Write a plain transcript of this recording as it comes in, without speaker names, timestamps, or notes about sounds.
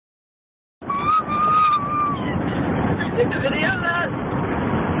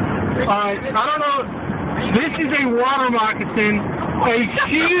I don't know. This is a water moccasin, a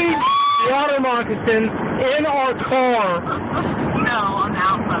huge water moccasin in our car. No, on the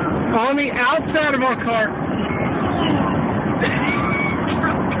outside. On the outside of our car.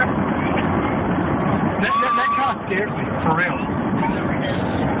 That kind of scares me, for real.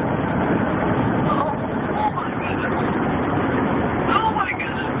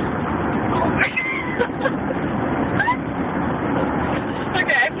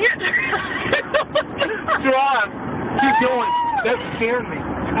 Okay, I can't. Drive. Keep going. That scared me. I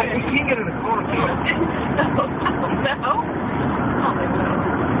can't get in the car. No.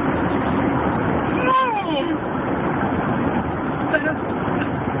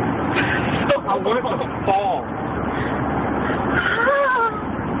 I want it to fall.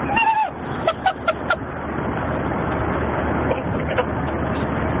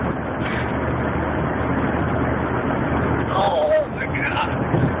 Oh my god.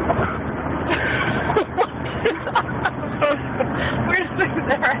 Weirdest thing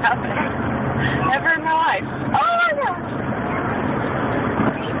that's ever happened. Ever in my life. Oh my god.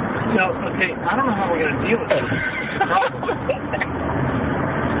 No, okay, I don't know how we're going to deal with this.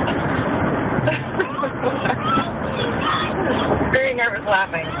 Very nervous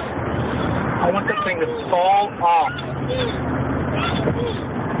laughing. I want this thing to fall off.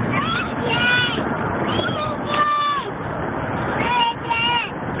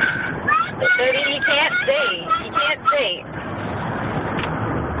 Baby, you can't see. You can't see.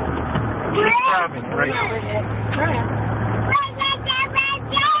 Keep driving, right?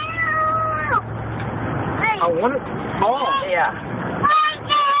 I want it to fall. Yeah.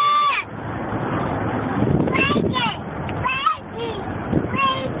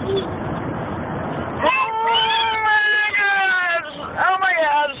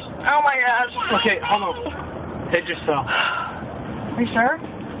 Oh my gosh. Okay, hold on. Hit yourself. Are you sure?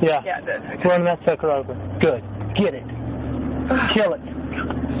 Yeah. Yeah, it did. Okay. Run that sucker over. Good. Get it. Kill it.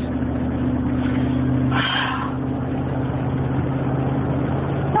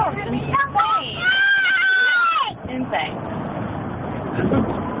 No, it's insane. Insane.